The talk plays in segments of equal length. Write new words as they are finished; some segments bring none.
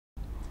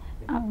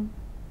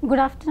Good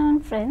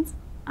afternoon, friends.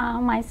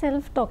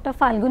 Myself, Dr.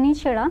 Falguni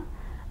Cheda.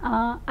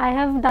 I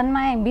have done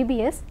my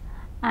MBBS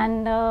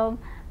and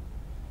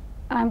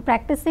I am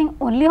practicing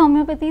only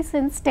homeopathy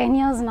since 10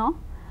 years now.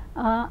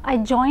 I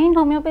joined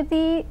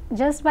homeopathy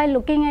just by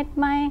looking at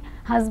my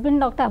husband,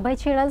 Dr. Abhay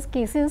Cheda's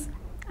cases,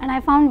 and I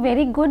found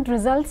very good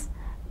results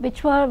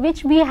which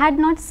we had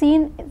not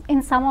seen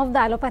in some of the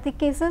allopathic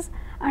cases,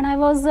 and I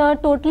was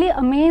totally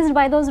amazed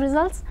by those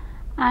results,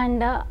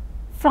 and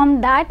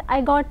from that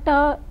I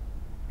got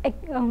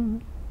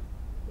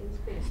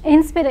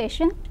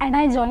inspiration and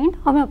I joined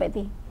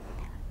homeopathy.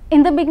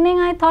 In the beginning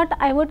I thought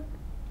I would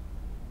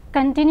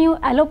continue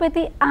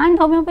allopathy and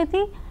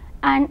homeopathy,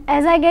 and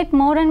as I get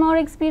more and more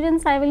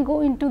experience I will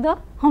go into the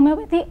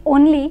homeopathy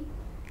only,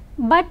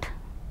 but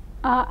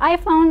I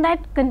found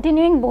that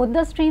continuing both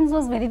the streams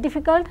was very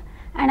difficult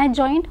and I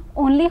joined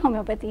only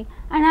homeopathy,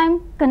 and I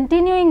am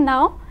continuing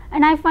now,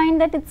 and I find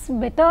that it's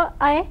better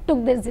I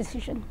took this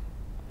decision.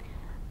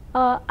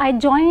 I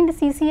joined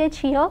C.C.A.H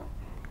here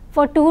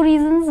for two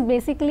reasons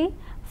basically.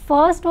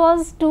 First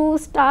was to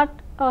start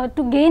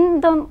to gain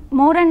the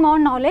more and more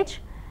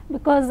knowledge,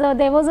 because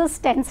there was a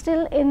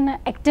standstill in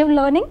active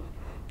learning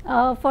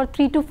for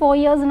 3 to 4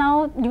 years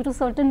now due to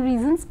certain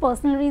reasons,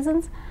 personal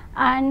reasons,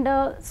 and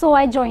so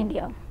I joined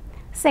here.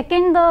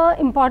 Second, the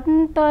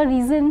important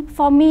reason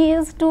for me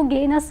is to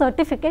gain a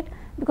certificate,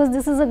 because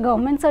this is a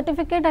government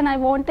certificate and I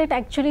wanted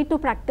actually to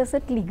practice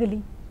it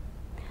legally.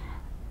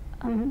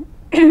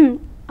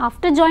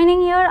 After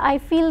joining here, I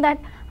feel that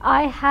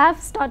I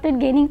have started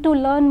gaining to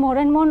learn more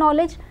and more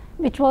knowledge,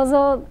 which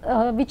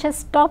has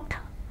stopped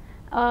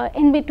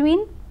in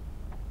between.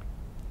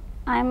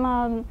 I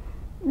am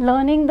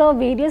learning the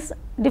various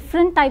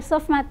different types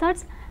of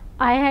methods.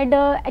 I had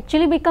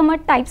actually become a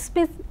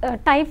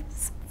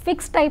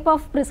fixed type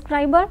of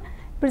prescriber,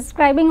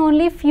 prescribing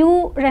only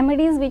few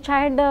remedies which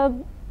I had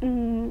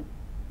you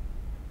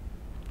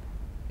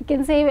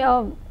can say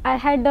I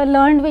had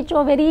learned, which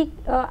were very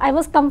I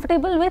was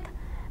comfortable with.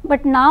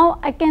 But now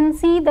I can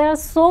see there are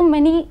so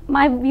many,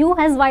 my view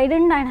has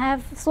widened and I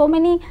have so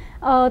many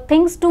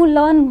things to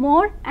learn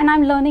more, and I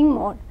am learning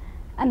more,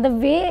 and the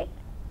way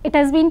it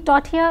has been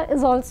taught here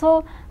is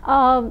also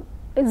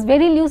is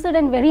very lucid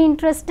and very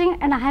interesting,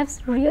 and I have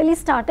really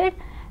started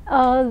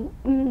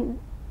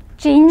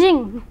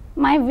changing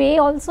my way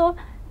also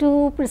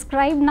to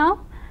prescribe now.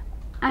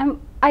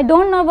 I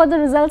don't know about the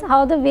results,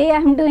 how the way I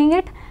am doing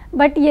it,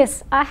 but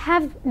yes, I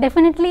have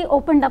definitely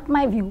opened up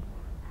my view.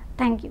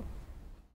 Thank you.